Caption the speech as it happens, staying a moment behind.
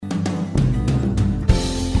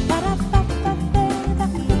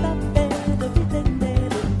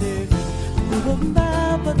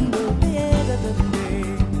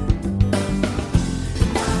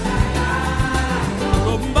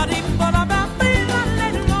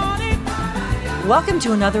Welcome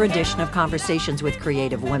to another edition of Conversations with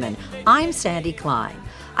Creative Women. I'm Sandy Klein.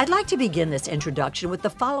 I'd like to begin this introduction with the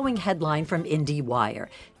following headline from IndieWire.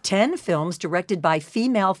 10 films directed by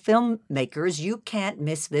female filmmakers you can't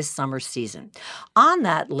miss this summer season. On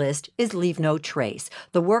that list is Leave No Trace,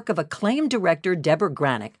 the work of acclaimed director Debra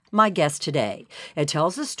Granik, my guest today. It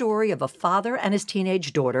tells the story of a father and his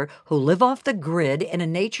teenage daughter who live off the grid in a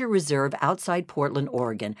nature reserve outside Portland,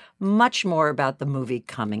 Oregon. Much more about the movie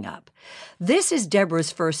coming up. This is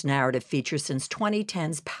Debra's first narrative feature since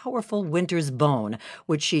 2010's powerful Winter's Bone,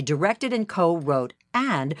 which she directed and co-wrote,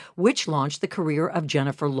 and which launched the career of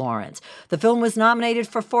Jennifer Lawrence. The film was nominated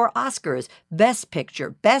for 4 Oscars: Best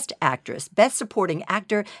Picture, Best Actress, Best Supporting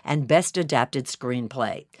Actor, and Best Adapted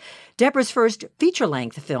Screenplay. Debra's first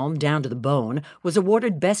feature-length film, Down to the Bone, was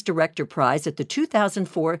awarded Best Director prize at the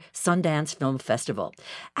 2004 Sundance Film Festival.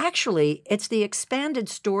 Actually, it's the expanded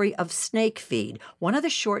story of Snake Feed, one of the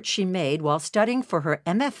shorts she made while studying for her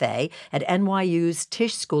MFA at NYU's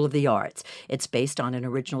Tisch School of the Arts. It's based on an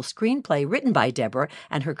original screenplay written by Debra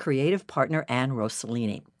and her creative partner, Anne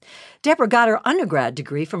Rossellini. Debra got her undergrad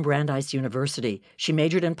degree from Brandeis University. She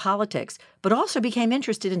majored in politics, but also became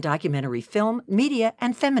interested in documentary film, media,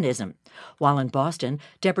 and feminism. While in Boston,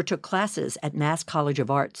 Debra took classes at Mass College of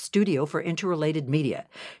Arts Studio for Interrelated Media.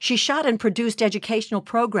 She shot and produced educational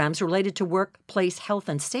programs related to workplace health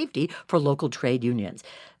and safety for local trade unions.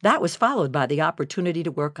 That was followed by the opportunity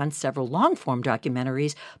to work on several long-form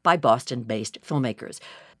documentaries by Boston-based filmmakers.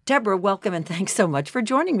 Debra, welcome, and thanks so much for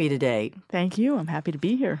joining me today. Thank you. I'm happy to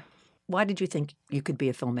be here. Why did you think you could be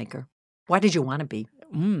a filmmaker? Why did you want to be?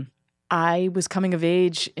 I was coming of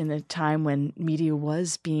age in a time when media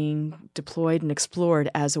was being deployed and explored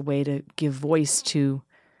as a way to give voice to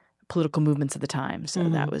political movements of the time. So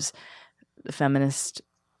that was the feminist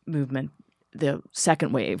movement, the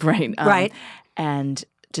second wave, right? Right. And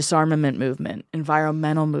disarmament movement,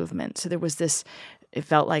 environmental movement. So there was this. It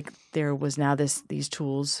felt like there was now these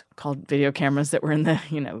tools called video cameras that were in the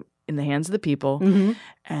hands of the people,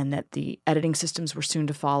 and that the editing systems were soon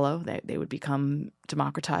to follow. They would become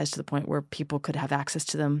democratized to the point where people could have access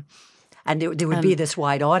to them. And there would be this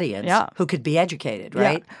wide audience who could be educated,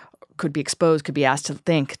 right? Yeah. Could be exposed, could be asked to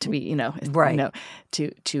think, to be,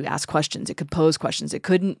 to ask questions. It could pose questions. It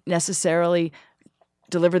couldn't necessarily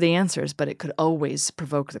deliver the answers, but it could always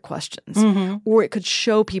provoke the questions, or it could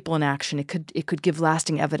show people in action. It could give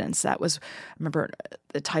lasting evidence. That was, I remember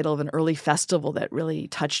the title of an early festival that really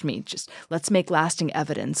touched me. Just let's make lasting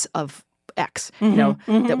evidence of X.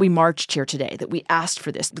 That we marched here today, that we asked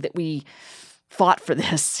for this, that we fought for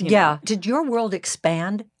this. Yeah. Did your world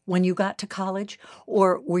expand when you got to college,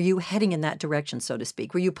 or were you heading in that direction, so to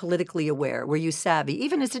speak? Were you politically aware? Were you savvy,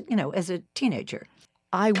 even as a teenager?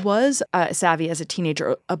 I was savvy as a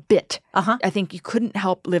teenager a bit. I think you couldn't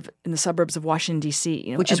help live in the suburbs of Washington,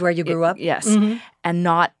 D.C. Which is where you grew up? Yes. And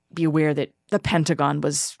not be aware that the Pentagon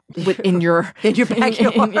was in your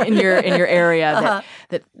backyard. in your area,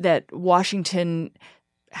 that Washington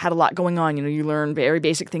had a lot going on. You learn very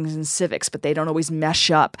basic things in civics, but they don't always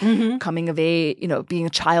mesh up. Coming of age, being a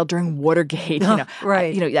child during Watergate,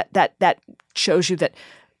 right. That shows you that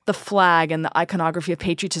the flag and the iconography of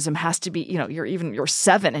patriotism has to be, you're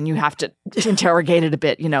 7 and you have to interrogate it a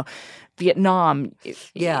bit. Vietnam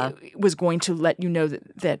was going to let you know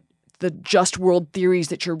that the just world theories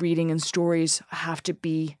that you're reading and stories have to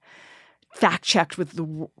be fact-checked with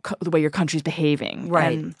the way your country's behaving.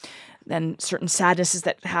 Right. And then certain sadnesses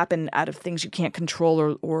that happen out of things you can't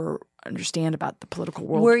control or understand about the political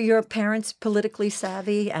world. Were your parents politically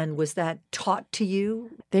savvy, and was that taught to you?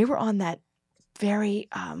 They were on that very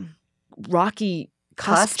rocky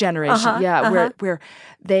cusp generation, where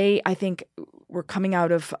they, I think, were coming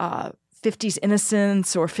out of 50s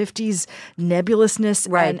innocence or 50s nebulousness,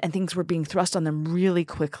 right. and things were being thrust on them really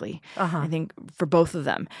quickly, I think, for both of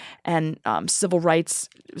them. And civil rights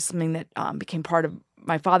was something that became part of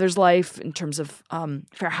my father's life in terms of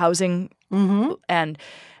fair housing. And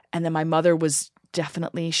then my mother was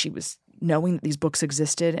definitely, she was knowing that these books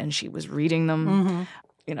existed and she was reading them.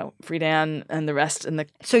 Friedan and the rest.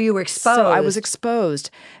 So you were exposed. So I was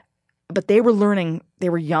exposed. But they were learning. They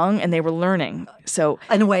were young and they were learning. So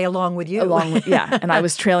in a way, along with you. And I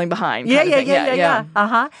was trailing behind. Yeah.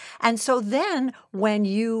 And so then when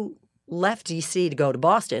you left D.C. to go to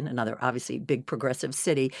Boston, another obviously big progressive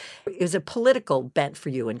city, it was a political bent for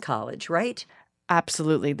you in college, right?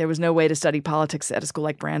 Absolutely. There was no way to study politics at a school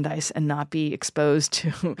like Brandeis and not be exposed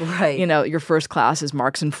to, right. Your first class is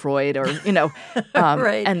Marx and Freud or,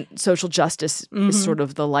 right. And social justice is sort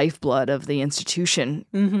of the lifeblood of the institution.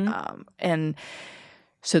 And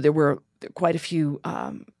so there were quite a few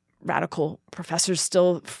radical professors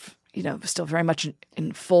still, still very much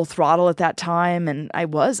in full throttle at that time. And I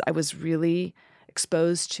was really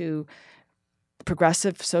exposed to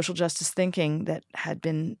progressive social justice thinking that had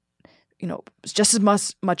been, just as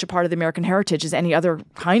much a part of the American heritage as any other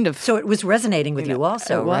kind of. So it was resonating with you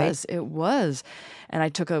also, right? It was. And I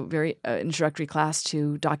took a very introductory class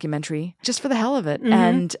to documentary just for the hell of it. Mm-hmm.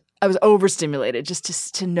 And I was overstimulated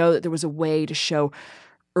just to know that there was a way to show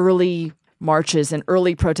early marches and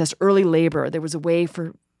early protest, early labor. There was a way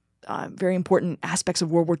for very important aspects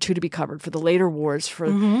of World War II to be covered, for the later wars, for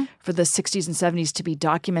the 60s and 70s to be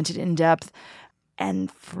documented in depth,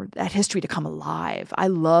 and for that history to come alive. I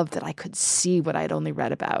loved that I could see what I had only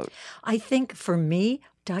read about. I think for me,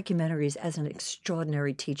 documentaries as an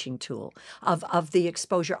extraordinary teaching tool of the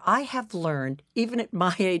exposure. I have learned, even at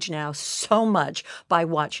my age now, so much by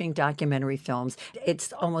watching documentary films.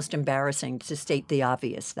 It's almost embarrassing to state the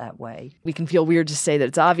obvious that way. We can feel weird to say that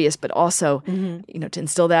it's obvious, but also, to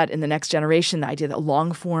instill that in the next generation, the idea that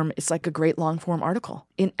long form, it's like a great long form article.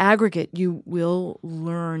 In aggregate, you will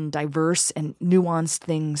learn diverse and nuanced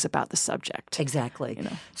things about the subject. Exactly.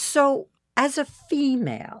 So as a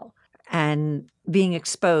female and being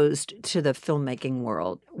exposed to the filmmaking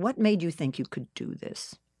world, what made you think you could do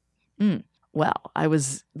this? Well, I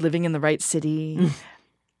was living in the right city,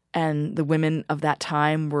 and the women of that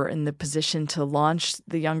time were in the position to launch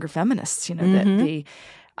the younger feminists.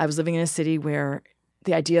 I was living in a city where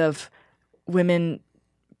the idea of women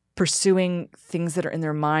pursuing things that are in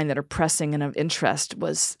their mind that are pressing and of interest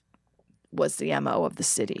was the MO of the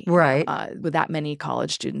city. Right. With that many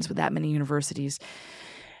college students, with that many universities.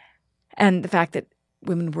 And the fact that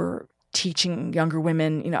women were teaching younger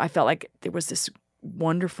women, I felt like there was this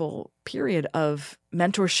wonderful period of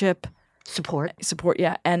mentorship. Support,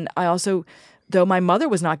 yeah. And I also, though my mother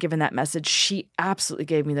was not given that message, she absolutely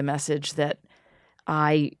gave me the message that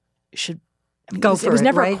I should go for it. It was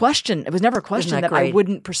never right? a question. It was never a question that great? I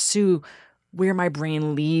wouldn't pursue where my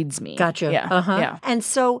brain leads me. Gotcha. Yeah. Yeah. And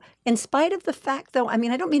so in spite of the fact, though, I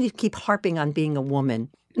don't mean to keep harping on being a woman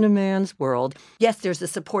in a man's world. Yes, there's the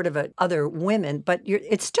support of other women, but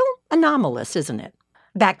it's still anomalous, isn't it?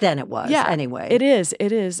 Back then it was, anyway. It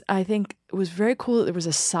is. I think it was very cool that there was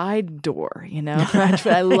a side door, That's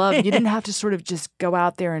what I love. You didn't have to sort of just go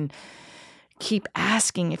out there and keep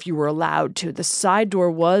asking if you were allowed to. The side door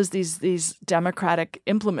was these democratic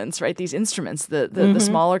implements, right? These instruments, the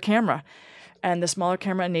smaller camera. And the smaller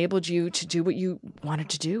camera enabled you to do what you wanted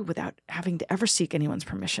to do without having to ever seek anyone's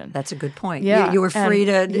permission. That's a good point. Yeah. You were free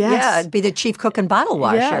to be the chief cook and bottle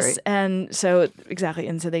washer. Yes, and so exactly.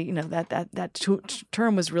 And so they, that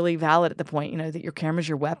term was really valid at the point, that your camera's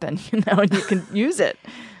your weapon, and you can use it.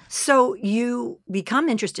 So you become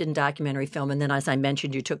interested in documentary film, and then, as I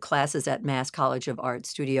mentioned, you took classes at Mass College of Art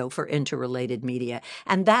Studio for interrelated media.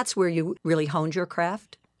 And that's where you really honed your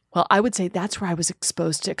craft? Well, I would say that's where I was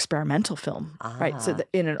exposed to experimental film, right? So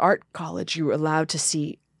in an art college, you were allowed to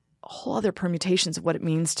see whole other permutations of what it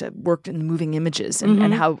means to work in moving images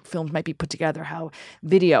and how films might be put together, how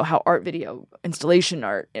art video, installation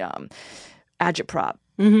art, agitprop,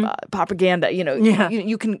 propaganda,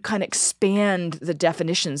 you can kind of expand the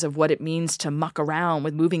definitions of what it means to muck around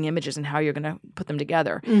with moving images and how you're going to put them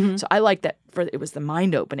together. So I like that. It was the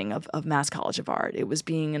mind opening of Mass College of Art. It was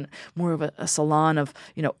being more of a salon of,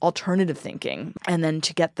 alternative thinking. And then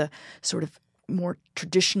to get the sort of more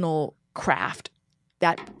traditional craft,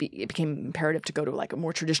 it became imperative to go to like a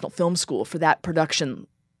more traditional film school for that production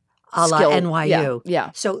a la skill. NYU.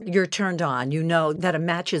 Yeah. So you're turned on. You know that a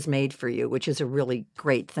match is made for you, which is a really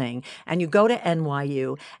great thing. And you go to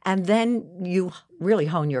NYU, and then you really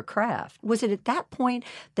hone your craft. Was it at that point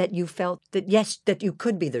that you felt that, yes, that you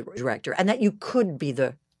could be the director and that you could be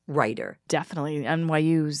the writer? Definitely.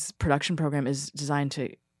 NYU's production program is designed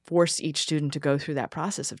to force each student to go through that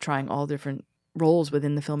process of trying all different roles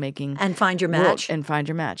within the filmmaking and find your world. match. And find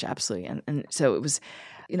your match, absolutely. And so it was,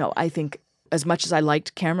 I think, as much as I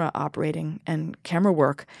liked camera operating and camera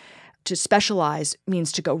work, to specialize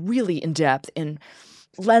means to go really in depth in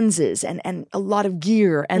lenses and a lot of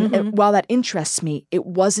gear. And while that interests me, it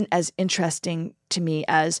wasn't as interesting to me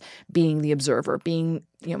as being the observer.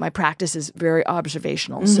 My practice is very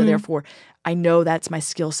observational. So therefore, I know that's my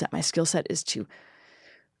skill set. My skill set is to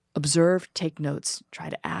observe, take notes, try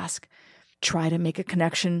to ask, try to make a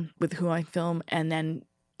connection with who I film, and then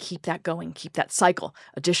keep that going, keep that cycle,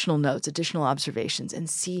 additional notes, additional observations, and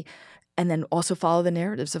then also follow the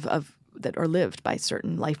narratives of that are lived by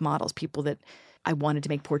certain life models, people that I wanted to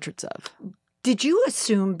make portraits of. Did you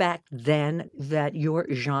assume back then that your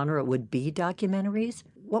genre would be documentaries?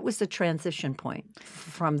 What was the transition point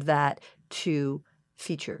from that to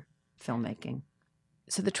feature filmmaking?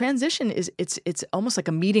 So the transition is it's almost like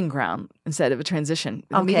a meeting ground instead of a transition.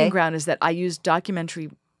 The meeting ground is that I use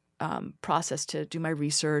documentary process to do my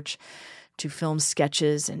research, to film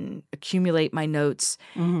sketches and accumulate my notes,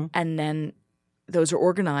 and then those are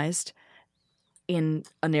organized in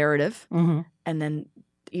a narrative, and then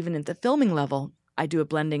even at the filming level, I do a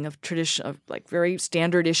blending of tradition of like very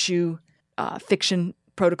standard issue fiction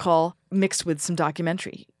protocol mixed with some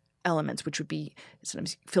documentary elements, which would be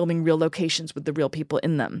sometimes filming real locations with the real people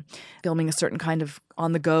in them, filming a certain kind of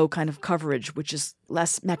on-the-go kind of coverage, which is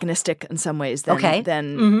less mechanistic in some ways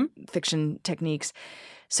than fiction techniques.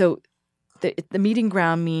 So the meeting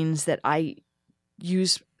ground means that I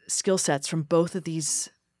use skill sets from both of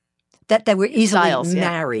these that were easily styles,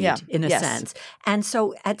 married in a sense. And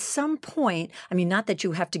so at some point, I mean, not that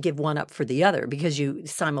you have to give one up for the other because you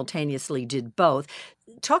simultaneously did both.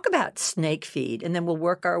 Talk about Snake Feed, and then we'll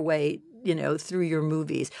work our way, through your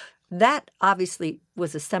movies. That obviously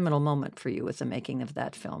was a seminal moment for you with the making of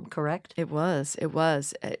that film, correct? It was. It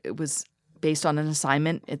was based on an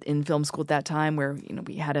assignment in film school at that time where,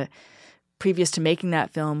 we had previous to making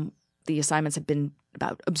that film, the assignments had been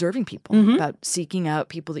about observing people, about seeking out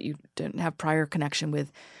people that you didn't have prior connection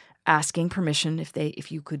with, asking permission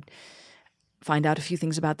if you could find out a few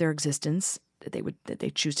things about their existence that they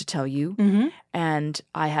choose to tell you. And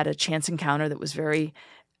I had a chance encounter that was very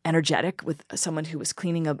energetic with someone who was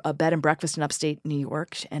cleaning a bed and breakfast in upstate New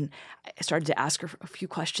York, and I started to ask her a few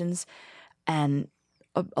questions, and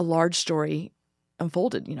a large story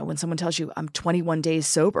unfolded. When someone tells you I'm 21 days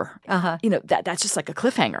sober, that's just like a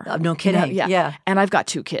cliffhanger. No kidding. Yeah. And I've got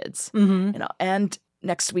 2 kids. And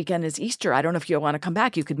next weekend is Easter. I don't know if you want to come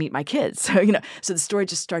back. You could meet my kids. So so the story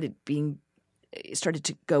just started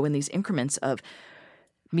to go in these increments of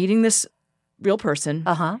meeting this real person,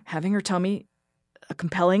 having her tell me a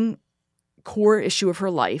compelling core issue of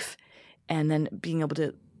her life, and then being able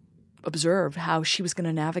to observe how she was going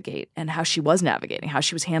to navigate and how she was navigating, how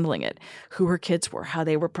she was handling it, who her kids were, how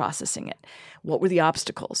they were processing it, what were the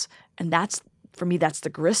obstacles. And for me, that's the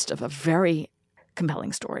grist of a very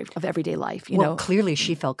compelling story of everyday life. Well, clearly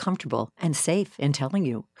she felt comfortable and safe in telling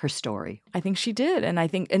you her story. I think she did.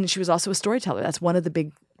 And she was also a storyteller. That's one of the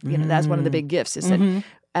big, that's one of the big gifts is that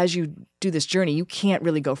as you do this journey, you can't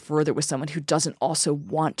really go further with someone who doesn't also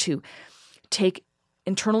want to take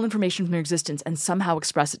internal information from their existence and somehow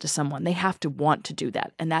express it to someone. They have to want to do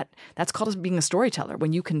that. And that's called being a storyteller,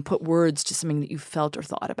 when you can put words to something that you felt or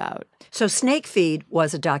thought about. So Snake Feed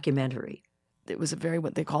was a documentary. It was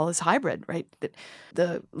what they call as hybrid, right?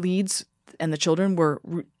 The leads and the children were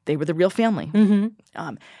the real family.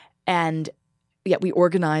 And yet we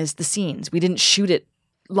organized the scenes. We didn't shoot it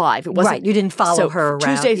live. It wasn't, right. You didn't follow her around.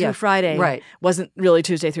 Tuesday through Friday wasn't really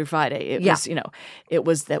Tuesday through Friday. It was, it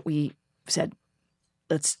was that we said,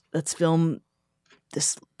 let's film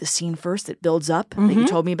the scene first that builds up that you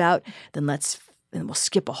told me about. Then we'll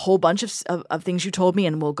skip a whole bunch of things you told me,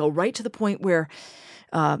 and we'll go right to the point where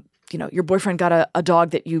your boyfriend got a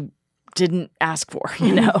dog that you didn't ask for,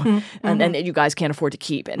 and then you guys can't afford to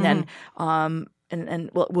keep. And then and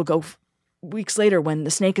we'll go weeks later when the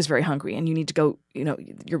snake is very hungry and you need to go,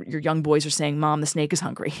 your young boys are saying, Mom, the snake is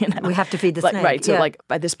hungry. We have to feed the snake. Right. So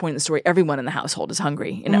by this point in the story, everyone in the household is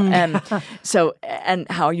hungry, and so, and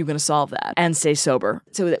how are you going to solve that and stay sober?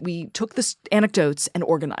 So that we took the anecdotes and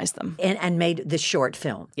organized them. And made the short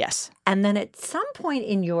film. Yes. And then at some point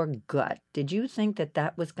in your gut, did you think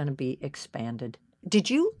that was going to be expanded? Did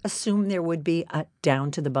you assume there would be a Down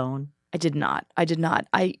to the Bone? I did not.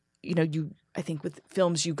 I think with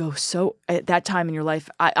films, you go so – at that time in your life,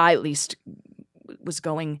 I at least was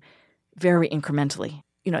going very incrementally.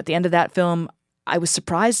 At the end of that film, I was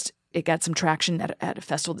surprised it got some traction at a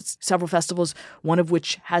festival, several festivals, one of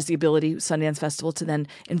which has the ability, Sundance Festival, to then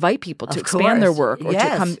invite people to expand their work or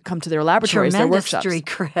to come to their laboratories, their workshops. Tremendous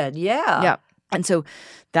street cred, yeah. And so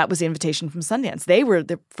that was the invitation from Sundance. They were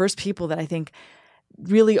the first people that I think –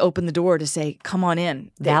 really opened the door to say, come on in.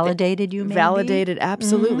 Validated you, maybe? Validated,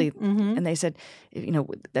 absolutely. And they said,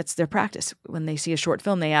 that's their practice. When they see a short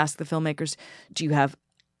film, they ask the filmmakers, do you have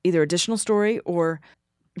either additional story or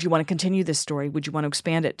do you want to continue this story? Would you want to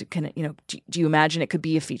expand it? Do you imagine it could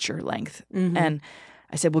be a feature length? And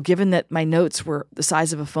I said, well, given that my notes were the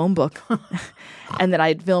size of a phone book and that I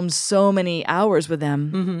had filmed so many hours with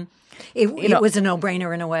them, It was a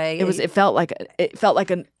no-brainer in a way. It felt like a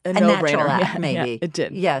no-brainer. Act, maybe. Yeah, it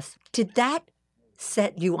did. Yes. Did that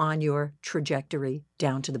set you on your trajectory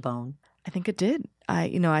down to the bone? I think it did. I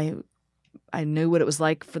knew what it was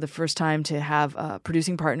like for the first time to have a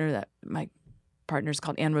producing partner. That my partner is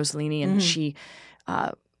called Anne Rossellini, and she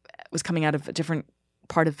was coming out of a different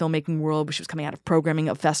part of filmmaking world. She was coming out of programming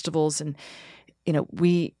of festivals, and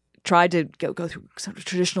we tried to go through sort of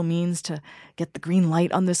traditional means to get the green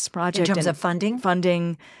light on this project. In terms of funding?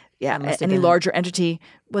 Funding. Yeah, any larger entity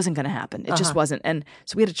wasn't going to happen. It just wasn't. And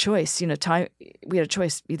so we had a choice, we had a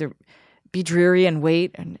choice, either be dreary and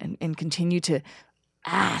wait and continue to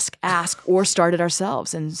ask, or start it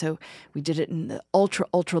ourselves. And so we did it in the ultra,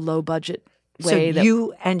 ultra low budget way. So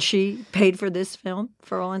you and she paid for this film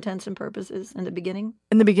for all intents and purposes in the beginning?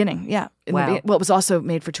 In the beginning, yeah. Wow. Well, it was also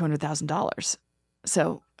made for $200,000.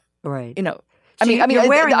 So, right. I'm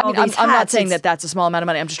not saying it's... that's a small amount of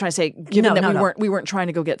money. I'm just trying to say, given that we weren't trying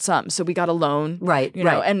to go get some, so we got a loan, right?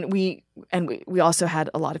 And we also had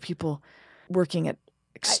a lot of people working at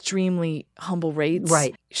extremely humble rates.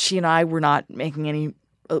 Right. She and I were not making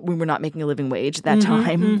a living wage at that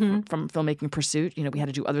time from filmmaking pursuit. We had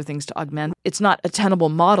to do other things to augment. It's not a tenable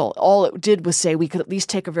model. All it did was say we could at least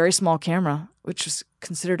take a very small camera, which was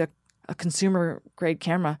considered a consumer grade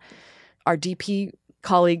camera. Our DP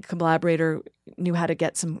colleague, collaborator knew how to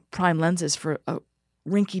get some prime lenses for a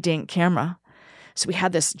rinky-dink camera. So we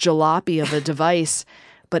had this jalopy of a device,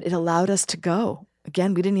 but it allowed us to go.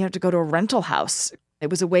 Again, we didn't even have to go to a rental house. It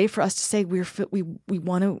was a way for us to say we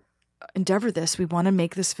want to endeavor this. We want to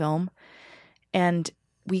make this film, and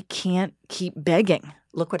we can't keep begging.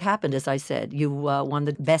 Look what happened, as I said. You won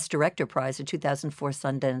the Best Director Prize at 2004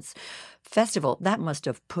 Sundance Festival. That must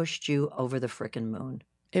have pushed you over the frickin' moon.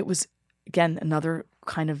 It was, again, another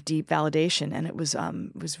kind of deep validation, and it was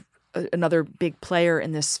another big player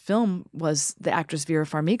in this film was the actress Vera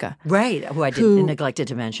Farmiga, right? Who I neglected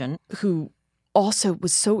to mention, who also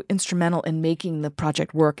was so instrumental in making the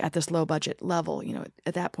project work at this low budget level.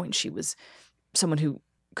 At that point, she was someone who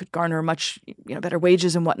could garner much better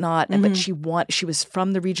wages and whatnot, but she was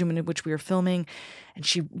from the region in which we were filming, and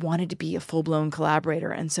she wanted to be a full blown collaborator.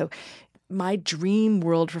 And so, my dream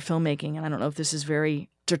world for filmmaking, and I don't know if this is very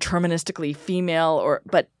deterministically female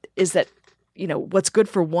but is that what's good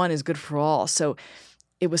for one is good for all. So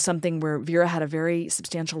it was something where Vera had a very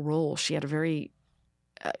substantial role. She had a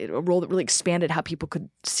role that really expanded how people could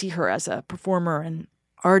see her as a performer and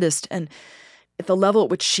artist. And at the level at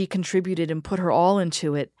which she contributed and put her all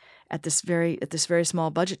into it at this very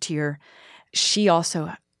small budget tier, she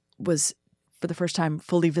also was, for the first time,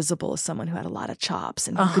 fully visible as someone who had a lot of chops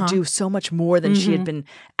and who could do so much more than she had been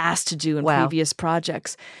asked to do in previous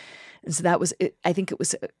projects. And so that was, I think it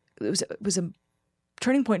was a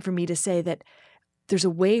turning point for me to say that there's a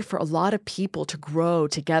way for a lot of people to grow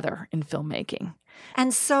together in filmmaking.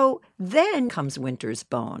 And so then comes Winter's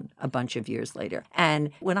Bone a bunch of years later.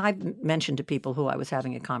 And when I mentioned to people who I was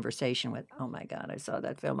having a conversation with, oh my God, I saw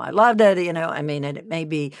that film, I loved it, and it may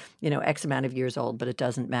be, X amount of years old, but it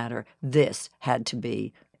doesn't matter. This had to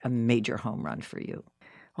be a major home run for you.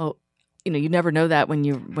 Well, you never know that when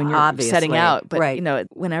you're Obviously. Setting out. But, right.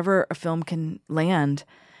 Whenever a film can land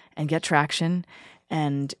and get traction,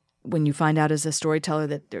 and when you find out as a storyteller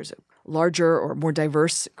that there's a larger or more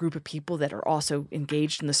diverse group of people that are also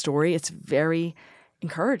engaged in the story, it's very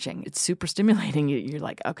encouraging. It's super stimulating. You're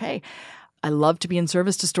like, okay, I love to be in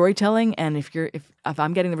service to storytelling, and if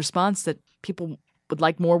I'm getting the response that people would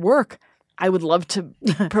like more work, I would love to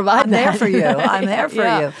provide I'm there for you. I'm there for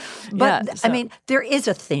you. But, so. There is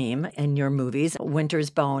a theme in your movies, Winter's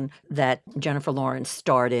Bone, that Jennifer Lawrence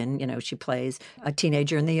starred in. She plays a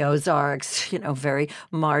teenager in the Ozarks, very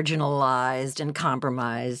marginalized and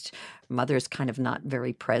compromised. Mother's kind of not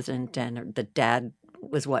very present, and the dad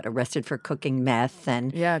was arrested for cooking meth,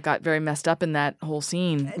 and got very messed up in that whole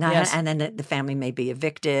scene. And then the family may be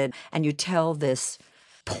evicted, and you tell this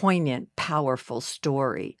poignant, powerful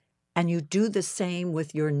story. And you do the same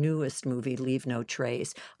with your newest movie, Leave No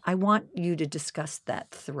Trace. I want you to discuss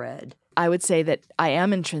that thread. I would say that I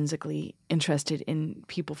am intrinsically interested in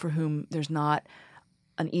people for whom there's not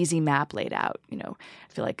an easy map laid out. I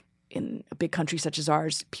feel like in a big country such as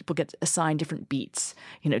ours, people get assigned different beats,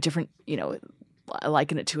 I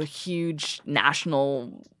liken it to a huge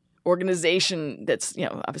national organization that's,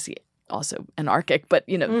 obviously also anarchic, but,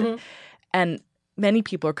 and many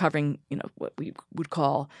people are covering, what we would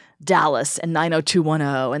call Dallas and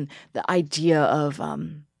 90210 and the idea of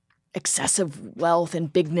excessive wealth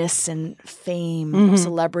and bigness and fame,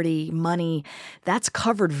 celebrity, money. That's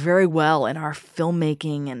covered very well in our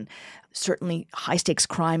filmmaking, and certainly high-stakes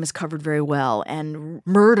crime is covered very well, and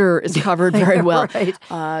murder is covered very well.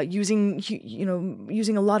 Right. Using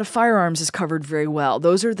a lot of firearms is covered very well.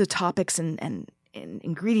 Those are the topics and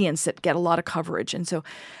ingredients that get a lot of coverage. And so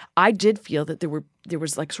I did feel that there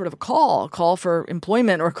was like sort of a call for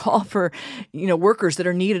employment, or a call for, workers that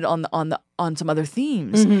are needed on some other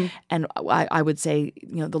themes. And I would say,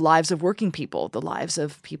 the lives of working people, the lives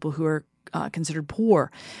of people who are considered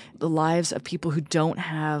poor, the lives of people who don't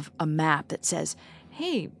have a map that says,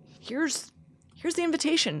 hey, here's the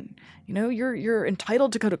invitation. You're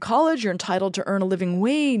entitled to go to college. You're entitled to earn a living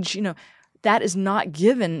wage. That is not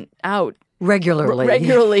given out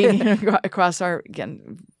regularly across our,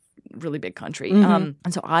 again, really big country. And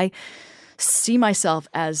so I see myself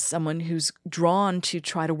as someone who's drawn to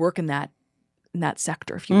try to work in that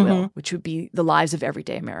sector, if you will, which would be the lives of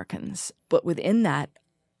everyday Americans. But within that,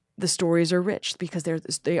 the stories are rich because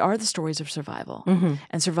they are the stories of survival.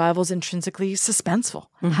 And survival is intrinsically suspenseful.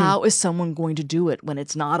 How is someone going to do it when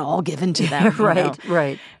it's not all given to them?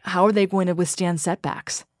 Right. How are they going to withstand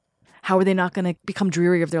setbacks? How are they not going to become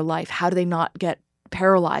dreary of their life? How do they not get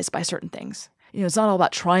paralyzed by certain things? It's not all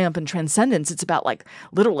about triumph and transcendence. It's about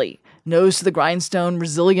literally nose to the grindstone,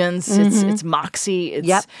 resilience. It's moxie.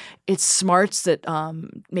 It's smarts that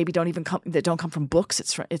maybe don't come from books.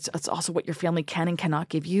 It's also what your family can and cannot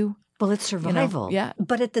give you. Well, it's survival. Yeah.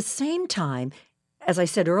 But at the same time, as I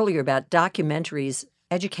said earlier about documentaries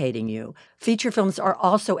educating you, feature films are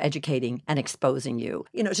also educating and exposing you,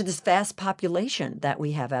 to this vast population that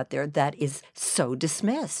we have out there that is so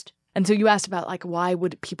dismissed. And so you asked about why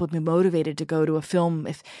would people be motivated to go to a film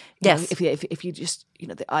if you just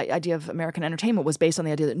the idea of American entertainment was based on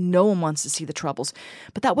the idea that no one wants to see the troubles,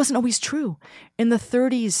 but that wasn't always true. In the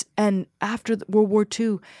 30s and after World War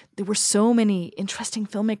II, there were so many interesting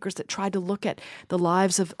filmmakers that tried to look at the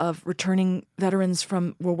lives of returning veterans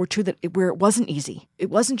from World War II where it wasn't easy. It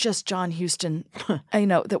wasn't just John Huston,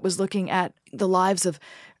 that was looking at the lives of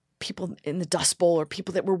people in the Dust Bowl or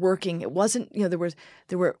people that were working. It wasn't,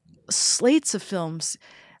 there were slates of films,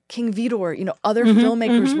 King Vidor, other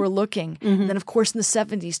filmmakers were looking. And then, of course, in the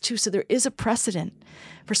 70s, too. So there is a precedent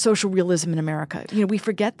for social realism in America. We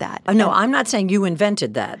forget that. No, I'm not saying you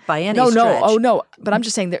invented that by any stretch. No. Oh, no. But I'm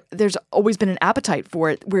just saying there's always been an appetite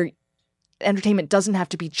for it where entertainment doesn't have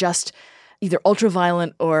to be just either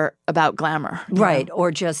ultra-violent or about glamour. Right,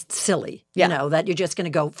 or just silly, that you're just going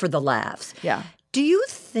to go for the laughs. Yeah. Do you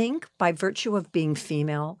think by virtue of being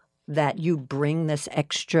female that you bring this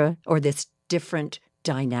extra or this different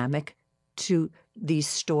dynamic to these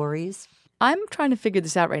stories? I'm trying to figure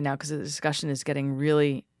this out right now because the discussion is getting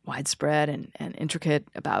really widespread and intricate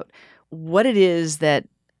about what it is that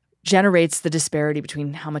generates the disparity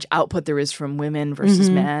between how much output there is from women versus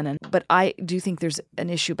men. But I do think there's an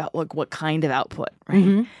issue about what kind of output,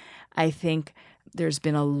 right? I think there's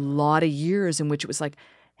been a lot of years in which it was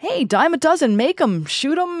hey, dime a dozen, make them,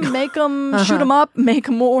 shoot them, make them, shoot them up, make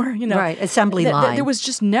them more, Right, assembly line. There was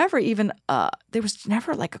just never even, there was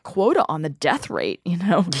never a quota on the death rate,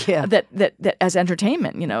 that as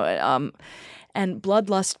entertainment, and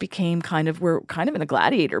Bloodlust became we're kind of in a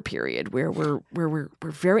gladiator period where we're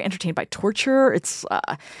very entertained by torture. It's,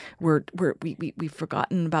 we've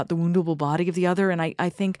forgotten about the woundable body of the other, and I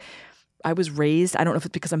think I was raised, I don't know if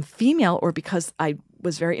it's because I'm female or because I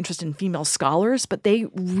was very interested in female scholars, but they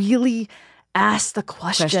really asked the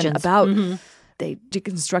question about, they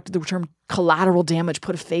deconstructed the term collateral damage,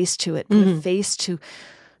 put a face to it, put a face to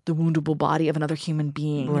the woundable body of another human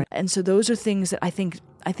being. Right. And so those are things that I think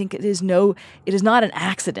it is not an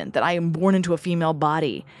accident that I am born into a female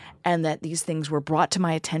body and that these things were brought to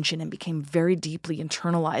my attention and became very deeply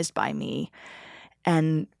internalized by me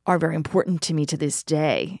and are very important to me to this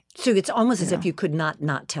day. So it's almost as if you could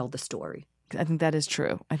not tell the story. I think that is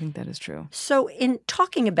true. So in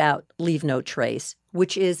talking about Leave No Trace,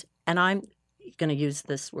 which is, and I'm going to use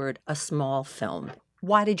this word, a small film.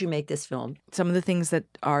 Why did you make this film? Some of the things that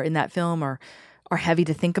are in that film are heavy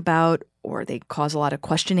to think about, or they cause a lot of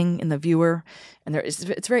questioning in the viewer. And it's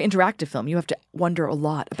a very interactive film. You have to wonder a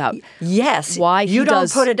lot about why you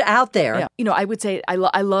don't put it out there. Yeah. I would say I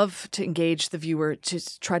love to engage the viewer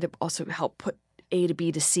to try to also help put A to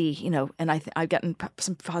B to C, and I've gotten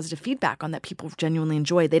some positive feedback on that people genuinely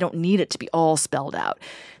enjoy. They don't need it to be all spelled out.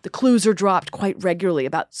 The clues are dropped quite regularly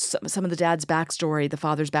about some of the dad's backstory, the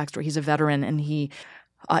father's backstory. He's a veteran and he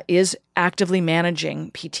is actively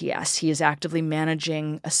managing PTS. He is actively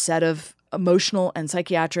managing a set of emotional and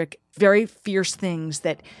psychiatric, very fierce things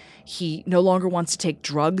that he no longer wants to take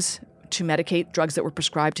drugs to medicate, drugs that were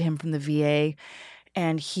prescribed to him from the VA.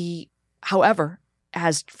 And he, however,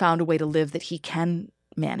 has found a way to live that he can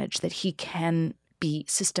manage, that he can be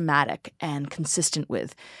systematic and consistent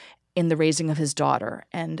with in the raising of his daughter.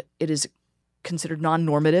 And it is considered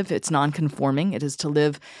non-normative. It's non-conforming. It is to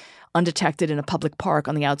live undetected in a public park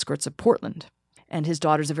on the outskirts of Portland. And his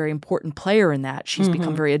daughter's a very important player in that. She's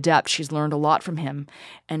become very adept. She's learned a lot from him.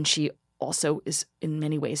 And she also is in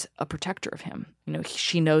many ways a protector of him.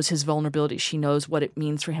 She knows his vulnerability. She knows what it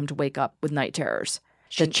means for him to wake up with night terrors.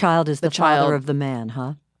 The child is the father of the man,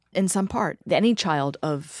 huh? in some part. Any child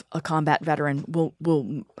of a combat veteran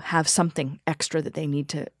will have something extra that they need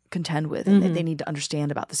to contend with, and that they need to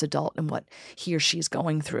understand about this adult and what he or she is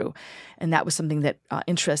going through. And that was something that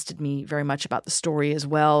interested me very much about the story as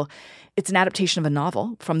well. It's an adaptation of a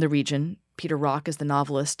novel from the region. Peter Rock is the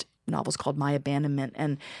novelist. The novel's called My Abandonment.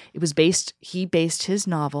 And he based his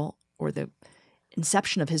novel, or the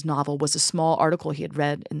inception of his novel, was a small article he had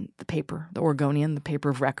read in the paper, the Oregonian, the paper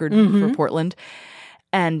of record for Portland.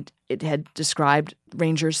 And it had described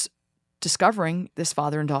Rangers discovering this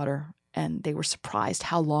father and daughter, and they were surprised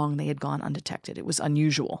how long they had gone undetected. It was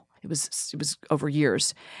unusual. It was over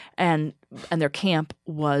years. And their camp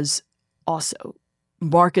was also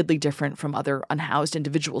markedly different from other unhoused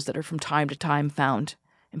individuals that are from time to time found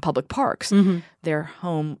in public parks. Their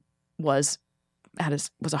home was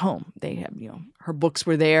a home. They had, her books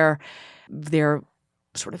were there. Their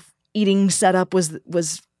sort of eating setup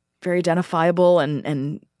was very identifiable,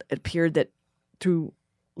 and it appeared that through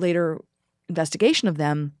later investigation of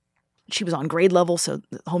them, she was on grade level, so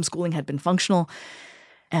homeschooling had been functional,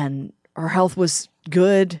 and her health was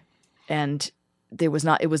good, and it was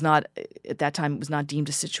not at that time, it was not deemed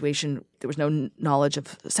a situation. There was no knowledge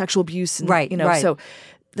of sexual abuse, and, right. So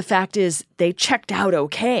the fact is, they checked out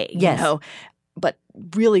okay. Yes. But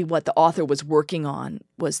really, what the author was working on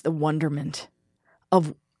was the wonderment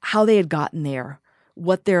of how they had gotten there,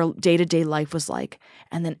 what their day-to-day life was like,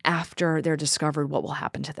 and then after they're discovered, what will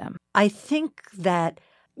happen to them. I think that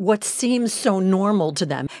what seems so normal to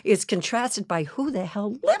them is contrasted by who the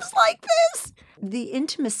hell lives like this. The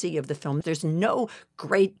intimacy of the film, there's no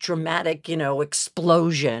great dramatic,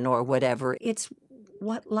 explosion or whatever. It's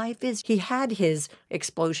what life is. He had his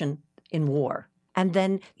explosion in war. And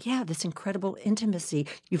then, this incredible intimacy.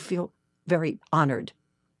 You feel very honored.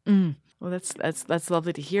 Well, that's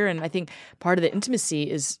lovely to hear. And I think part of the intimacy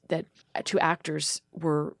is that two actors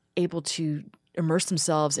were able to immerse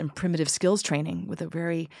themselves in primitive skills training with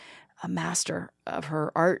a master of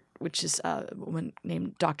her art, which is a woman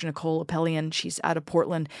named Dr. Nicole Appelian. She's out of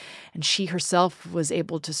Portland, and she herself was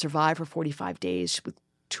able to survive for 45 days with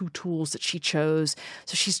 2 tools that she chose.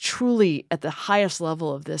 So she's truly at the highest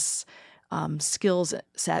level of this skills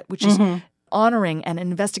set, which is honoring and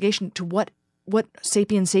an investigation to what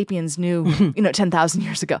sapiens knew, 10,000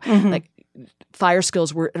 years ago. Like, fire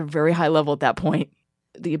skills were at a very high level at that point.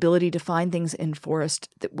 The ability to find things in forest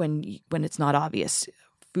that when it's not obvious,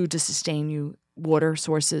 food to sustain you, water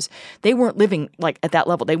sources. They weren't living like at that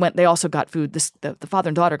level. They also got food. The father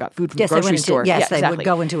and daughter got food from the grocery store. Yes, they exactly. would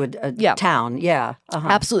go into a town. Yeah,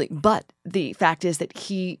 absolutely. But the fact is that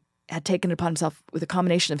he had taken it upon himself with a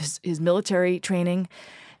combination of his military training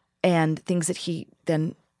and things that he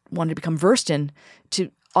then wanted to become versed in to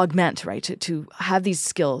augment, right, to have these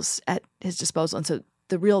skills at his disposal. And so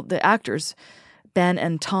the actors, Ben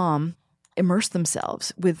and Tom, immersed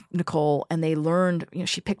themselves with Nicole, and they learned,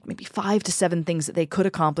 she picked maybe 5 to 7 things that they could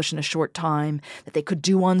accomplish in a short time, that they could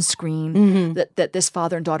do on screen, that this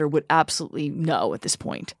father and daughter would absolutely know at this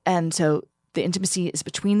point. And so the intimacy is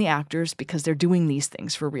between the actors because they're doing these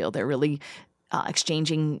things for real. They're really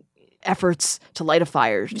exchanging efforts to light a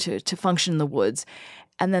fire, to function in the woods.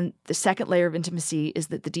 And then the second layer of intimacy is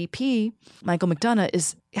that the DP, Michael McDonough,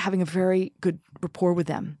 is having a very good rapport with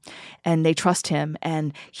them. And they trust him,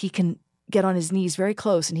 and he can get on his knees very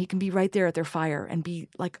close, and he can be right there at their fire and be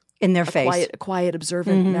like in their face, a quiet,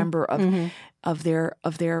 observant member of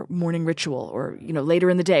their morning ritual, or later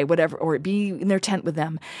in the day, whatever, or be in their tent with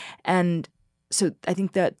them. And so I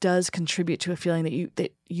think that does contribute to a feeling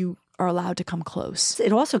that you are allowed to come close.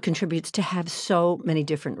 It also contributes to have so many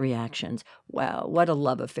different reactions. Wow, what a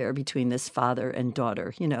love affair between this father and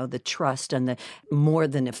daughter, the trust and the more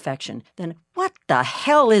than affection. Then what the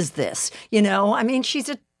hell is this? She's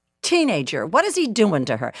a teenager. What is he doing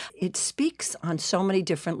to her? It speaks on so many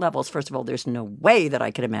different levels. First of all, there's no way that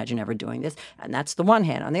I could imagine ever doing this. And that's the one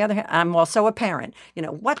hand. On the other hand, I'm also a parent.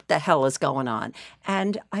 What the hell is going on?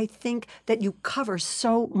 And I think that you cover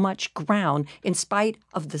so much ground in spite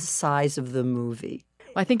of the size of the movie.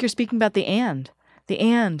 I think you're speaking about the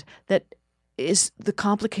and that is the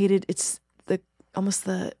complicated, it's almost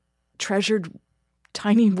the treasured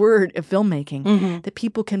tiny word of filmmaking, that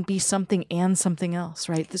people can be something and something else,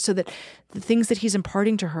 right? So that the things that he's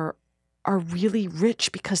imparting to her are really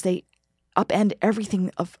rich because they upend everything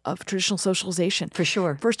of traditional socialization. For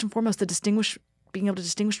sure. First and foremost, being able to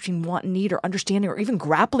distinguish between want and need, or understanding, or even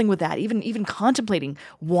grappling with that, even contemplating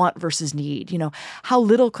want versus need. How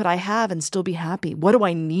little could I have and still be happy? What do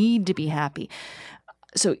I need to be happy?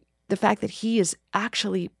 So the fact that he is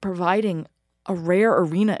actually providing a rare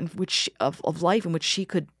arena in which of life in which she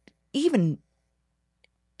could even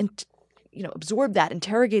absorb that,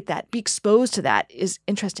 interrogate that, be exposed to that is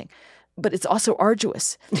interesting. But it's also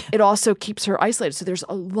arduous. It also keeps her isolated. So there's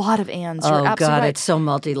a lot of ands. You're absolutely God, right. it's so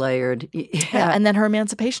multi-layered. Yeah. And then her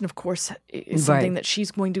emancipation, of course, is something that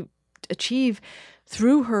she's going to achieve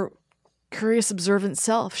through her curious, observant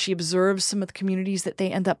self. She observes some of the communities that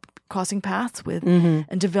they end up crossing paths with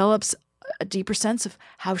and develops a deeper sense of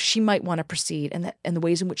how she might want to proceed and the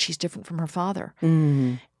ways in which she's different from her father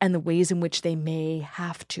and the ways in which they may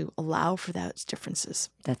have to allow for those differences.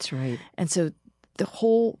 That's right. And so the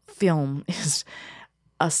whole film is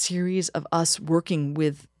a series of us working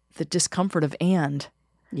with the discomfort of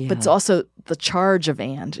but it's also the charge of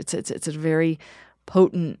It's a very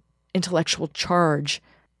potent intellectual charge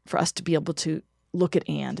for us to be able to look at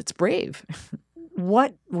It's brave.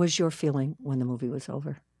 What was your feeling when the movie was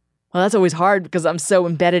over? Well, that's always hard because I'm so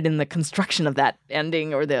embedded in the construction of that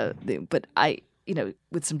ending but I,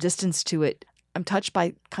 with some distance to it, I'm touched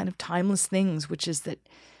by kind of timeless things, which is that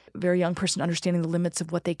a very young person understanding the limits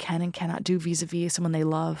of what they can and cannot do vis-a-vis someone they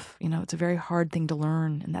love. It's a very hard thing to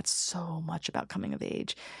learn, and that's so much about coming of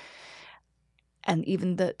age. And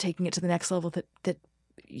even taking it to the next level that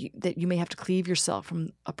you may have to cleave yourself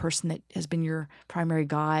from a person that has been your primary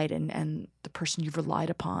guide and the person you've relied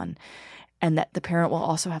upon, and that the parent will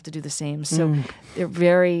also have to do the same. So they're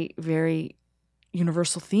very, very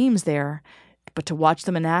universal themes there, but to watch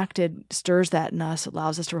them enacted stirs that in us,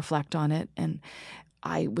 allows us to reflect on it. And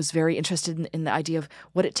I was very interested in the idea of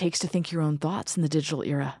what it takes to think your own thoughts in the digital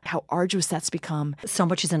era, how arduous that's become. So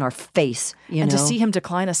much is in our face, to see him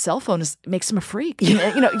decline a cell phone makes him a freak.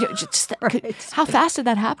 How fast did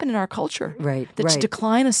that happen in our culture? Right, to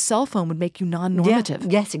decline a cell phone would make you non-normative.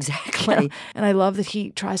 Yeah, yes, exactly. And I love that he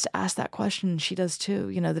tries to ask that question, and she does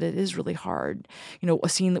too, that it is really hard. A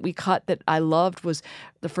scene that we cut that I loved was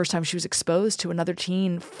the first time she was exposed to another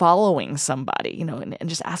teen following somebody, and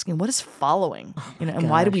just asking, what is following? And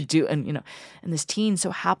why do we do? And this teen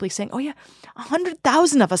so happily saying, "Oh yeah,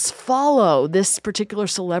 100,000 of us follow this particular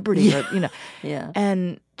celebrity." Yeah.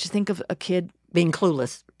 And to think of a kid being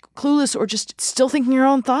clueless, or just still thinking your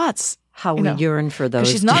own thoughts. How we yearn for those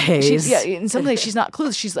she's not, days. In some ways, she's not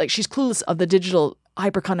clueless. She's clueless of the digital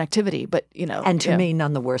hyperconnectivity, but and to me,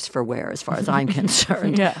 none the worse for wear, as far as I'm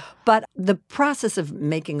concerned. But the process of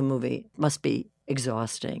making a movie must be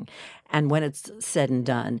exhausting. And when it's said and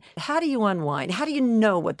done, how do you unwind? How do you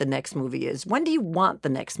know what the next movie is? When do you want the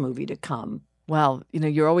next movie to come? Well,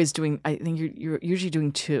 you're always doing, I think you're usually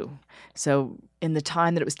doing two. So in the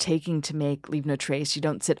time that it was taking to make Leave No Trace, you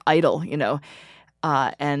don't sit idle,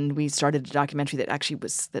 and we started a documentary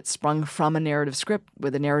that sprung from a narrative script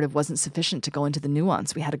where the narrative wasn't sufficient to go into the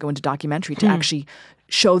nuance. We had to go into documentary to actually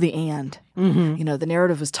show the The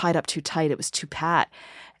narrative was tied up too tight. It was too pat.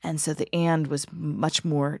 And so the was much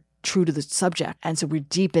more true to the subject. And so we're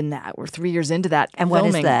deep in that. We're 3 years into that. And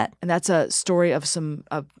filming. What is that? And that's a story of some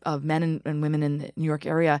of men and women in the New York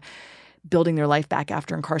area building their life back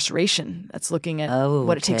after incarceration. That's looking at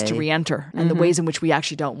what it takes to reenter and the ways in which we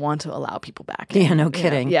actually don't want to allow people back. Yeah, no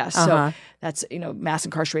kidding. Yeah, so that's, mass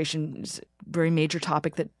incarceration is a very major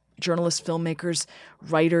topic that journalists, filmmakers,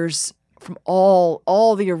 writers from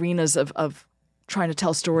all the arenas of trying to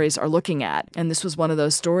tell stories are looking at. And this was one of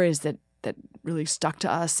those stories that really stuck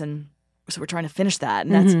to us, and so we're trying to finish that.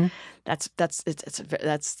 And that's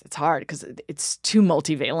hard because it's too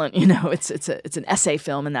multivalent. It's an essay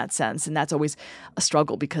film in that sense, and that's always a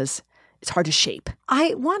struggle because it's hard to shape.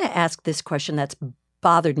 I want to ask this question that's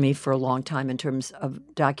bothered me for a long time in terms of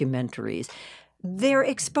documentaries. Their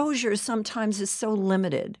exposure sometimes is so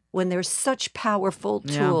limited when there's such powerful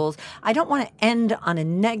tools. I don't want to end on a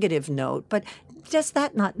negative note, but does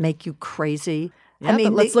that not make you crazy? Yeah,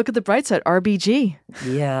 but let's look at the bright side. RBG.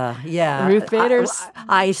 Yeah. Ruth Bader's.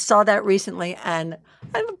 I saw that recently, and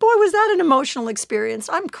boy, was that an emotional experience.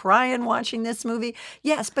 I'm crying watching this movie.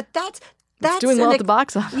 Yes, but that's doing well at the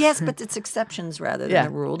box office. Yes, but it's exceptions rather than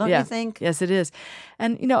a rule, don't you think? Yes, it is.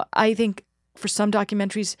 And, I think for some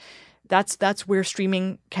documentaries, that's where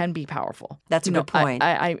streaming can be powerful. That's a good point.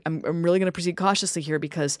 I'm really going to proceed cautiously here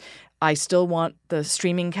because I still want the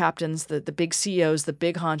streaming captains, the big CEOs, the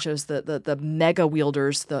big honchos, the mega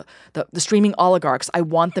wielders, the streaming oligarchs. I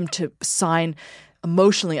want them to sign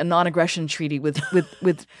emotionally a non-aggression treaty with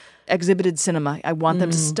exhibited cinema. I want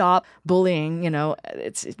them to stop bullying.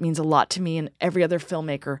 It means a lot to me and every other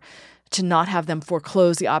filmmaker to not have them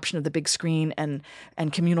foreclose the option of the big screen and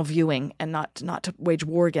communal viewing and not to wage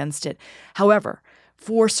war against it. However,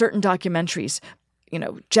 for certain documentaries,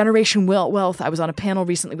 Generation Wealth, I was on a panel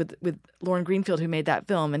recently with Lauren Greenfield who made that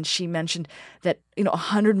film, and she mentioned that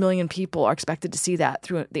 100 million people are expected to see that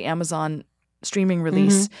through the Amazon streaming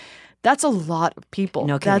release. That's a lot of people.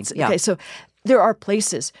 No kidding. That's, okay, so there are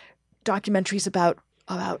places, documentaries about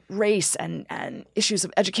race and issues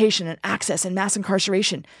of education and access and mass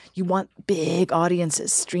incarceration. You want big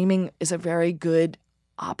audiences. Streaming is a very good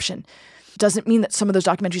option. Doesn't mean that some of those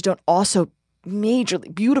documentaries don't also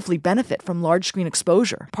majorly, beautifully benefit from large screen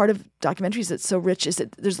exposure. Part of documentaries that's so rich is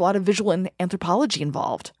that there's a lot of visual and anthropology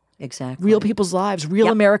involved. Exactly. Real people's lives, real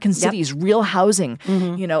American cities, real housing,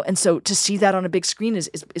 and so to see that on a big screen is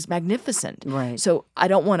magnificent. Right. So I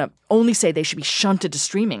don't want to only say they should be shunted to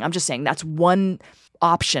streaming. I'm just saying that's one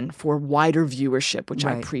option for wider viewership, which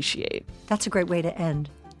I appreciate. That's a great way to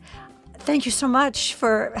end. Thank you so much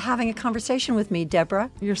for having a conversation with me,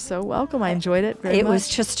 Debra. You're so welcome. I enjoyed it very much. It was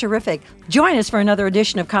just terrific. Join us for another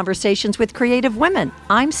edition of Conversations with Creative Women.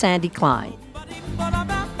 I'm Sandy Klein.